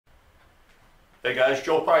Hey guys,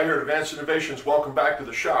 Joe Pye here at Advanced Innovations. Welcome back to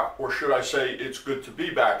the shop, or should I say it's good to be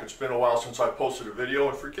back. It's been a while since I posted a video,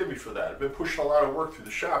 and forgive me for that. I've been pushing a lot of work through the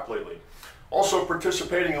shop lately. Also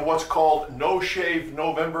participating in what's called No Shave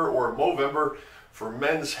November or Movember for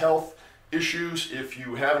men's health issues. If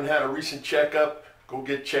you haven't had a recent checkup, go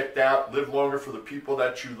get checked out. Live longer for the people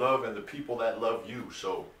that you love and the people that love you.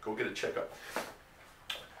 So go get a checkup.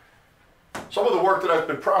 Some of the work that I've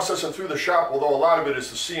been processing through the shop, although a lot of it is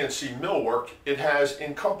the CNC mill work, it has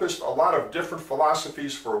encompassed a lot of different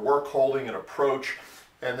philosophies for work holding and approach,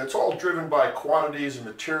 and it's all driven by quantities and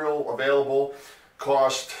material available,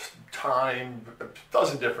 cost, time, a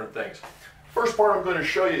dozen different things. First part I'm going to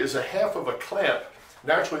show you is a half of a clamp.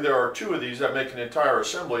 Naturally, there are two of these that make an entire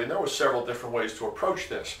assembly, and there were several different ways to approach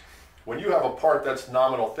this. When you have a part that's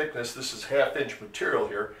nominal thickness, this is half-inch material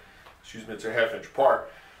here, excuse me, it's a half-inch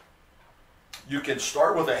part. You can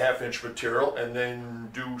start with a half-inch material and then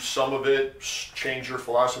do some of it, change your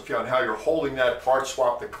philosophy on how you're holding that part,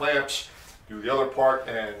 swap the clamps, do the other part,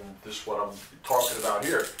 and this is what I'm talking about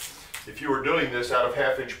here. If you were doing this out of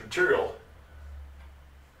half-inch material,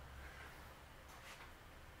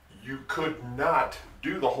 you could not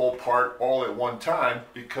do the whole part all at one time,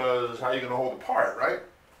 because how are you going to hold the part, right?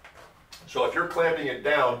 So if you're clamping it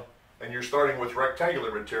down and you're starting with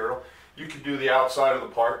rectangular material, you could do the outside of the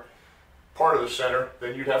part of the center,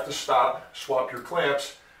 then you'd have to stop, swap your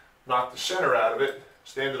clamps, knock the center out of it,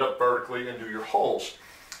 stand it up vertically, and do your holes.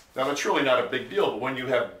 Now that's really not a big deal, but when you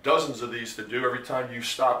have dozens of these to do, every time you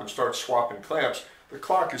stop and start swapping clamps, the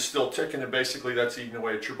clock is still ticking, and basically that's eating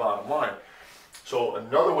away at your bottom line. So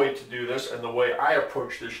another way to do this, and the way I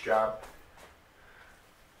approach this job,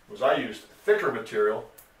 was I used thicker material,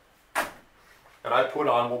 and I put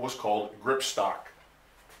on what was called grip stock.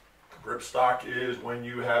 Grip stock is when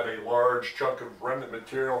you have a large chunk of remnant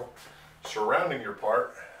material surrounding your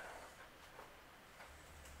part.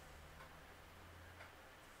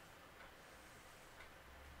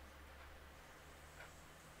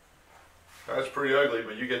 That's pretty ugly,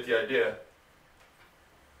 but you get the idea.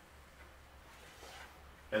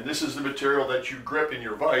 And this is the material that you grip in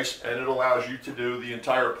your vise, and it allows you to do the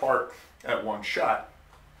entire part at one shot.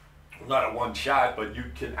 Well, not at one shot, but you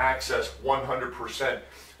can access 100%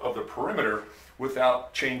 of the perimeter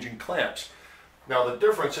without changing clamps. Now the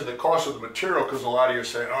difference in the cost of the material, because a lot of you are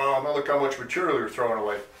saying, oh, now look how much material you're throwing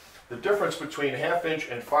away. The difference between half-inch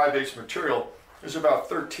and 5/8 material is about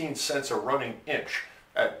 13 cents a running inch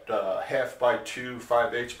at half by 2,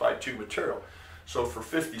 5/8 by 2 material. So for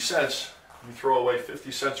 50 cents, you throw away 50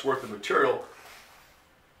 cents worth of material.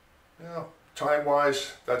 You know,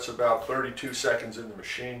 time-wise, that's about 32 seconds in the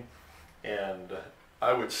machine, and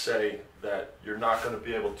I would say that you're not going to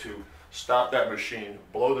be able to stop that machine,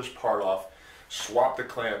 blow this part off, swap the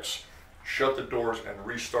clamps, shut the doors, and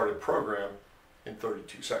restart a program in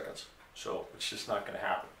 32 seconds. So it's just not going to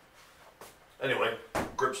happen. Anyway,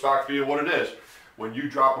 grip stock being what it is. When you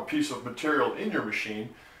drop a piece of material in your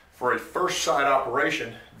machine for a first side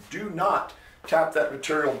operation, do not tap that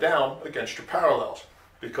material down against your parallels,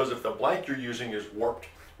 because if the blank you're using is warped,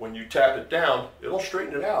 when you tap it down, it'll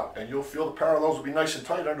straighten it out, and you'll feel the parallels will be nice and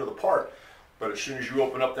tight under the part. But as soon as you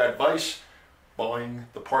open up that vise, boing,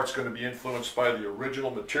 the part's going to be influenced by the original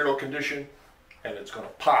material condition, and it's going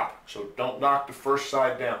to pop. So don't knock the first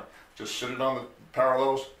side down. Just sit it on the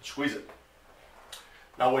parallels, squeeze it.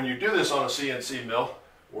 Now when you do this on a CNC mill,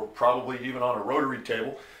 or probably even on a rotary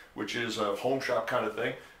table, which is a home shop kind of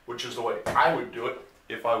thing, which is the way I would do it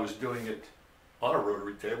if I was doing it on a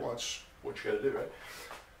rotary table, that's what you got to do, right?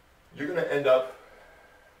 You're going to end up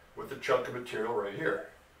with a chunk of material right here,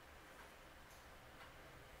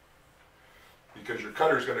 because your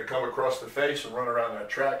cutter is going to come across the face and run around that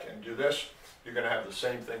track and do this. You're going to have the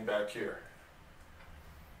same thing back here.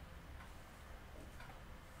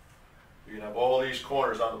 You're going to have all these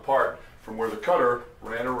corners on the part from where the cutter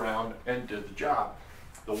ran around and did the job.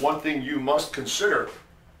 The one thing you must consider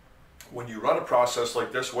when you run a process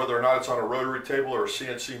like this, whether or not it's on a rotary table or a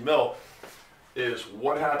CNC mill, is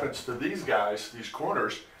what happens to these guys, these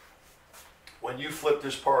corners, when you flip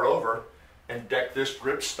this part over and deck this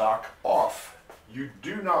grip stock off. You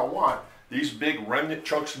do not want these big remnant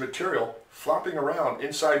chunks of material flopping around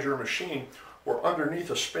inside your machine or underneath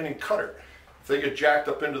a spinning cutter. If they get jacked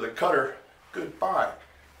up into the cutter, goodbye.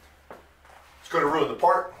 It's going to ruin the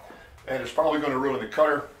part, and it's probably going to ruin the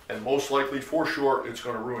cutter, and most likely, for sure, it's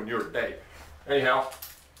going to ruin your day. Anyhow,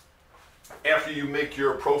 after you make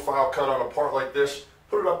your profile cut on a part like this,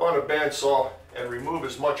 put it up on a bandsaw and remove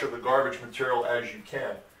as much of the garbage material as you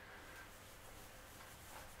can.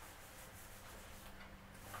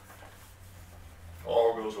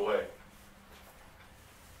 All goes away.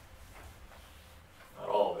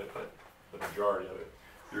 majority of it.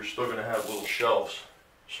 You're still going to have little shelves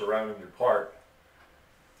surrounding your part.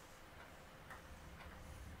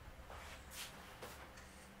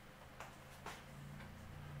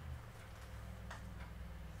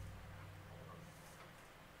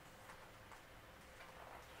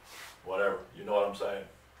 Whatever, you know what I'm saying.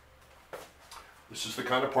 This is the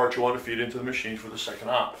kind of part you want to feed into the machine for the second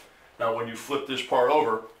op. Now when you flip this part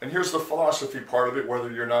over, and here's the philosophy part of it,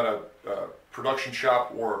 whether you're not a production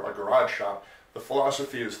shop or a garage shop, the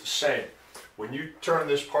philosophy is the same. When you turn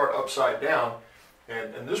this part upside down,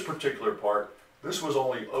 and this particular part, this was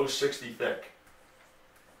only 0.60 thick.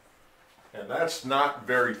 And that's not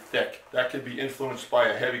very thick. That can be influenced by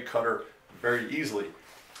a heavy cutter very easily.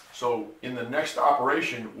 So in the next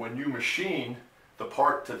operation, when you machine the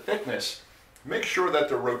part to thickness, make sure that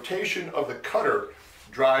the rotation of the cutter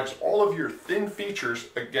drives all of your thin features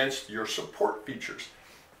against your support features.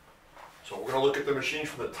 So we're going to look at the machine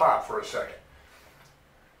from the top for a second.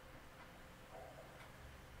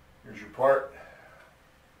 Here's your part.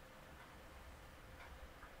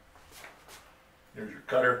 Here's your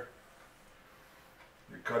cutter.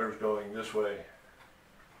 Your cutter's going this way.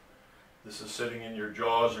 This is sitting in your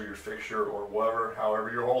jaws or your fixture or whatever,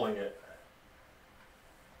 however you're holding it.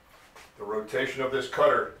 The rotation of this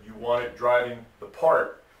cutter, you want it driving the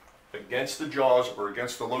part against the jaws or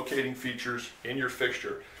against the locating features in your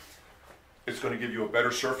fixture. It's going to give you a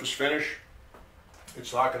better surface finish.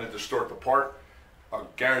 It's not going to distort the part. I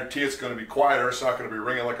guarantee it's going to be quieter. It's not going to be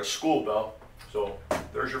ringing like a school bell. So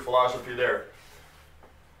there's your philosophy there.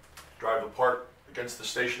 Drive the part against the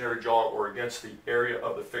stationary jaw or against the area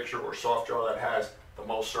of the fixture or soft jaw that has the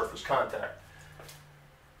most surface contact.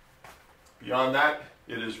 Beyond that,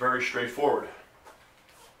 it is very straightforward.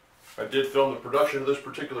 I did film the production of this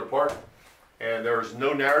particular part, and there is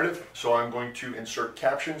no narrative, so I'm going to insert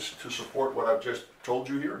captions to support what I've just told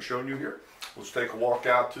you here and shown you here. Let's take a walk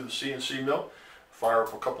out to the CNC mill, fire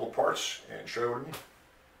up a couple of parts, and show you what I mean.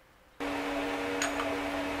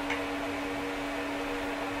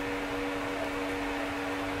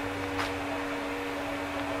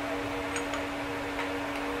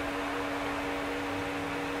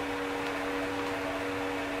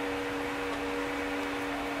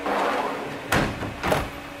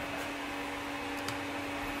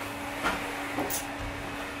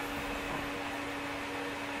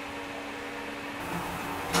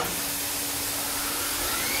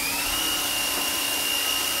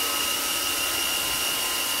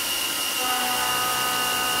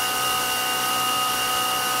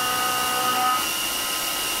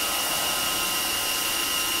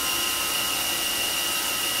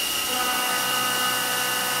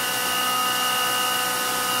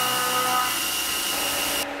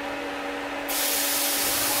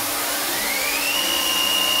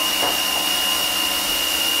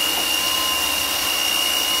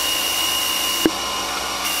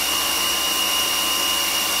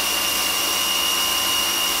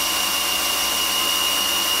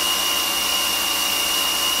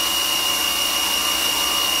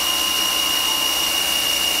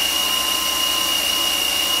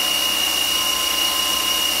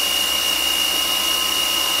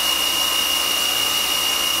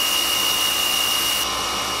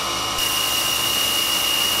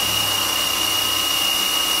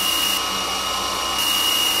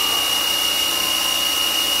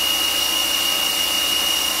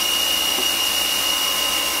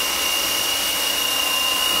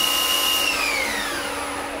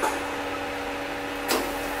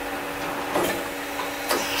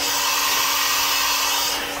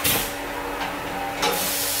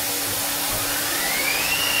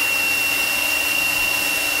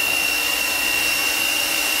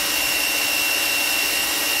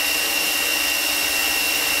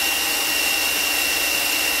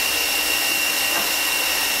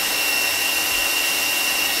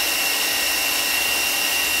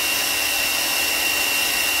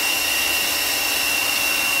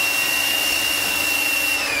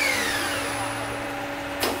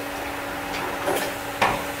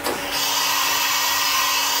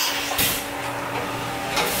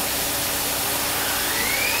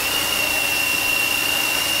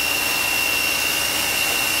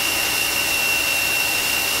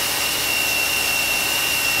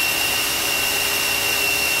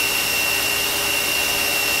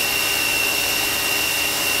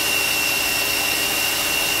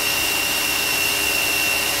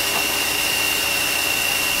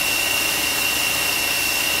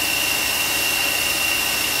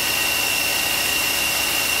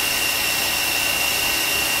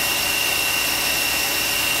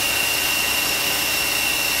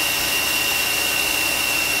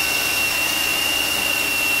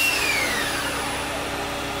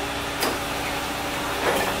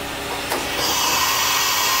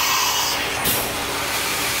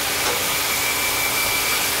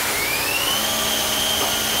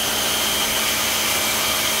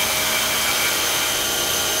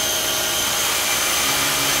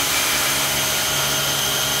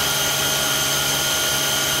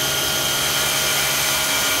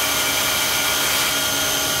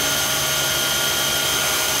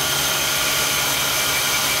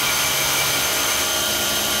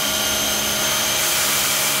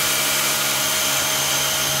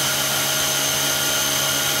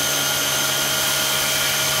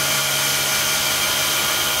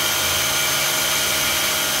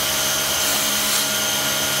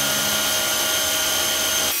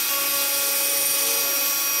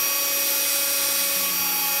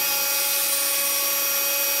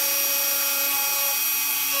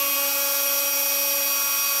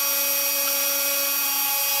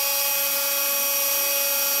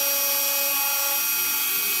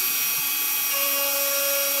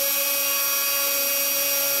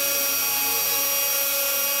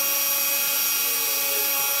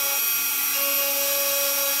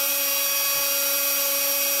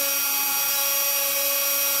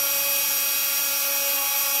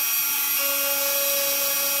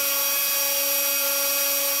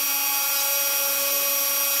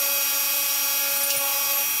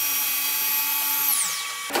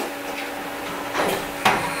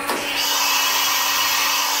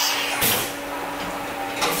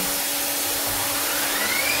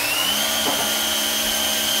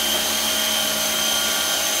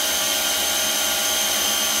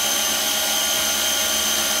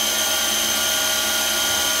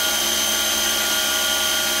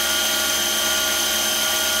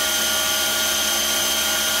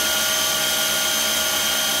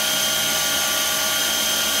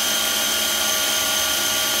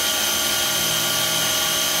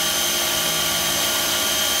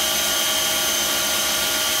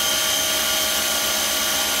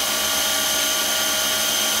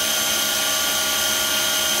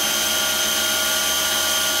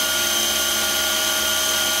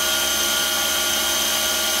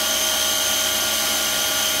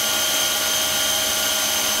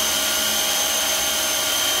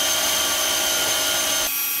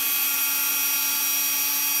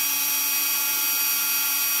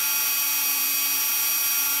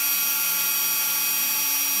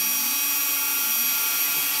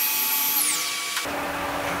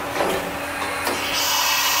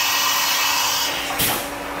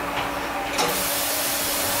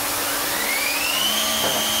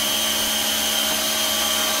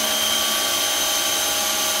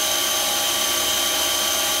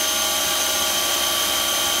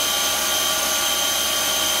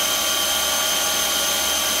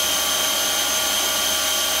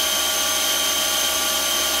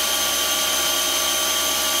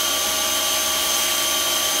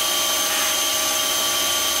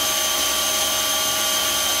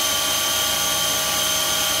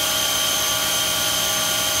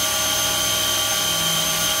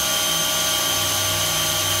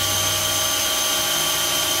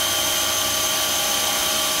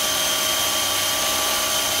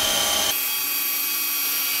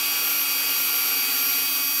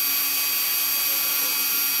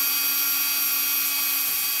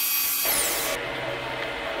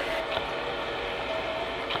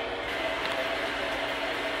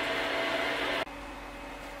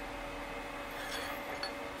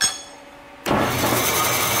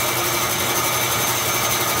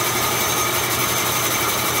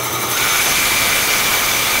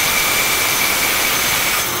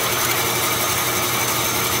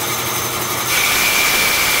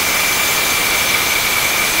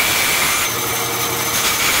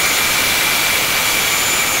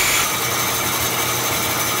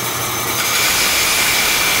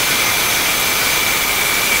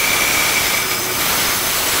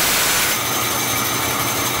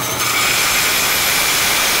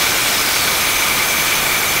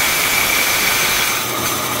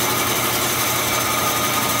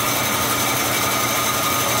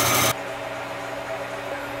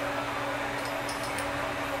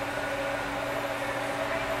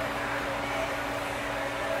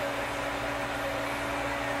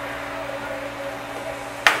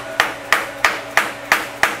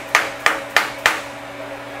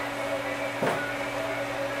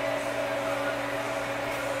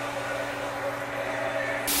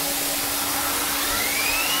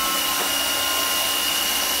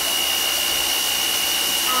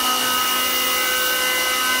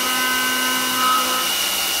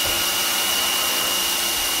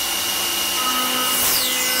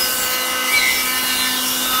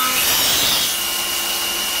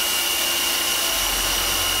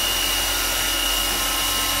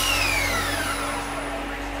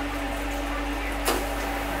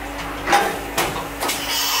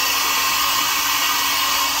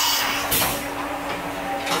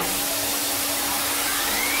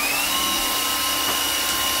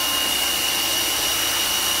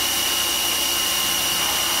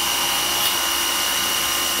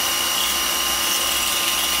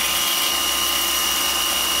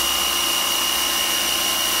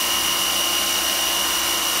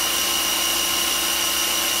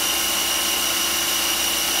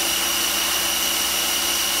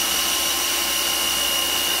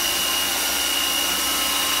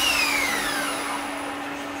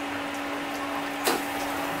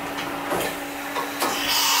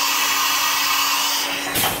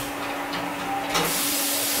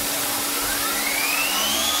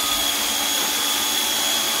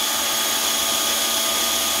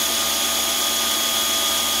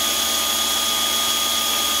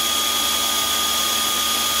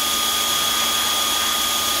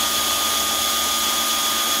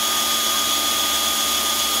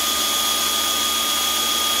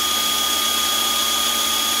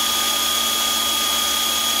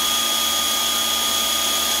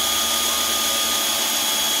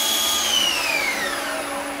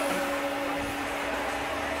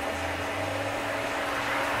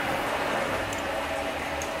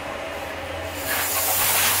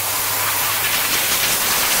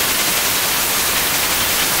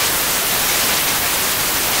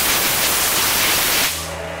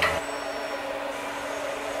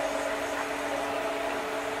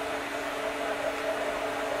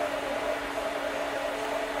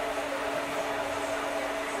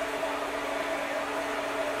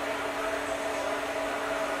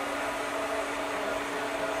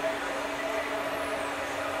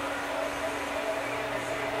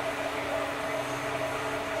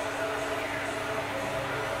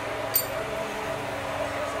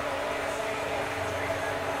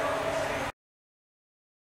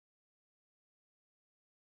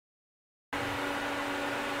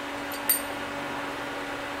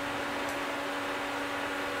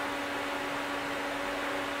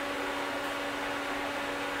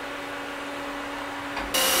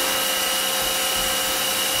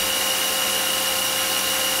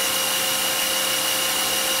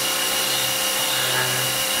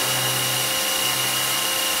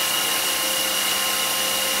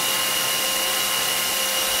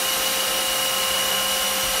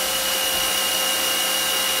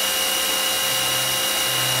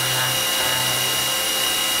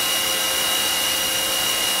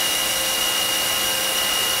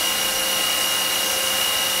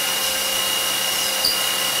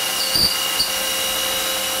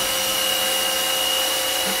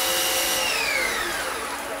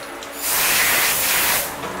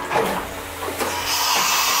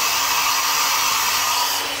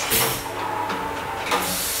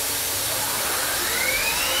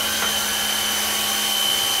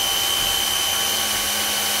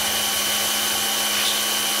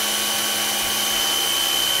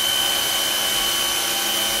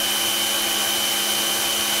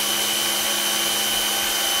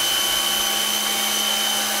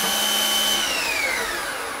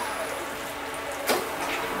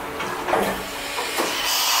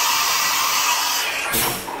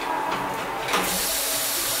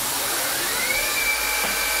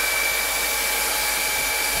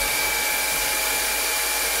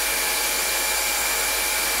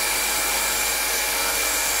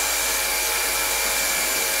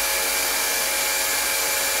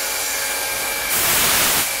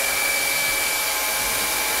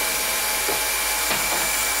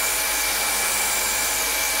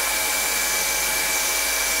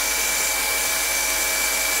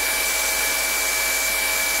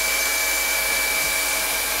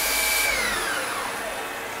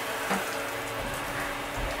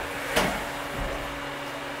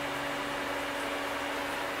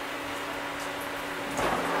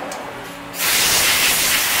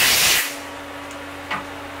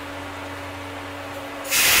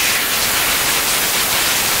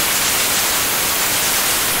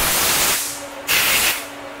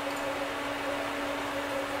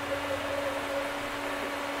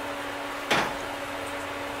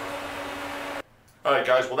 All right,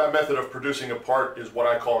 guys, well, that method of producing a part is what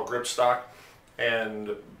I call a grip stock,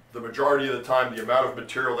 and the majority of the time, the amount of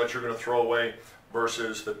material that you're going to throw away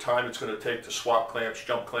versus the time it's going to take to swap clamps,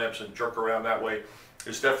 jump clamps, and jerk around that way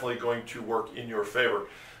is definitely going to work in your favor.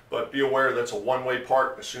 But be aware that's a one-way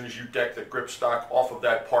part. As soon as you deck the grip stock off of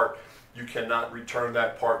that part, you cannot return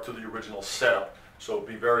that part to the original setup. So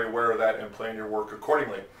be very aware of that and plan your work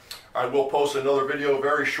accordingly. I will post another video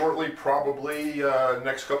very shortly, probably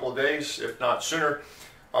next couple of days, if not sooner,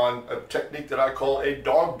 on a technique that I call a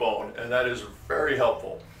dog bone, and that is very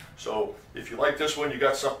helpful. So if you like this one, you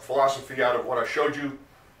got some philosophy out of what I showed you,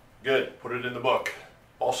 good, put it in the book.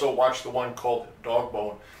 Also watch the one called dog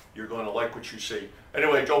bone. You're going to like what you see.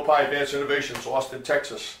 Anyway, Joe Pye, Advanced Innovations, Austin,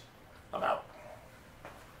 Texas. I'm out.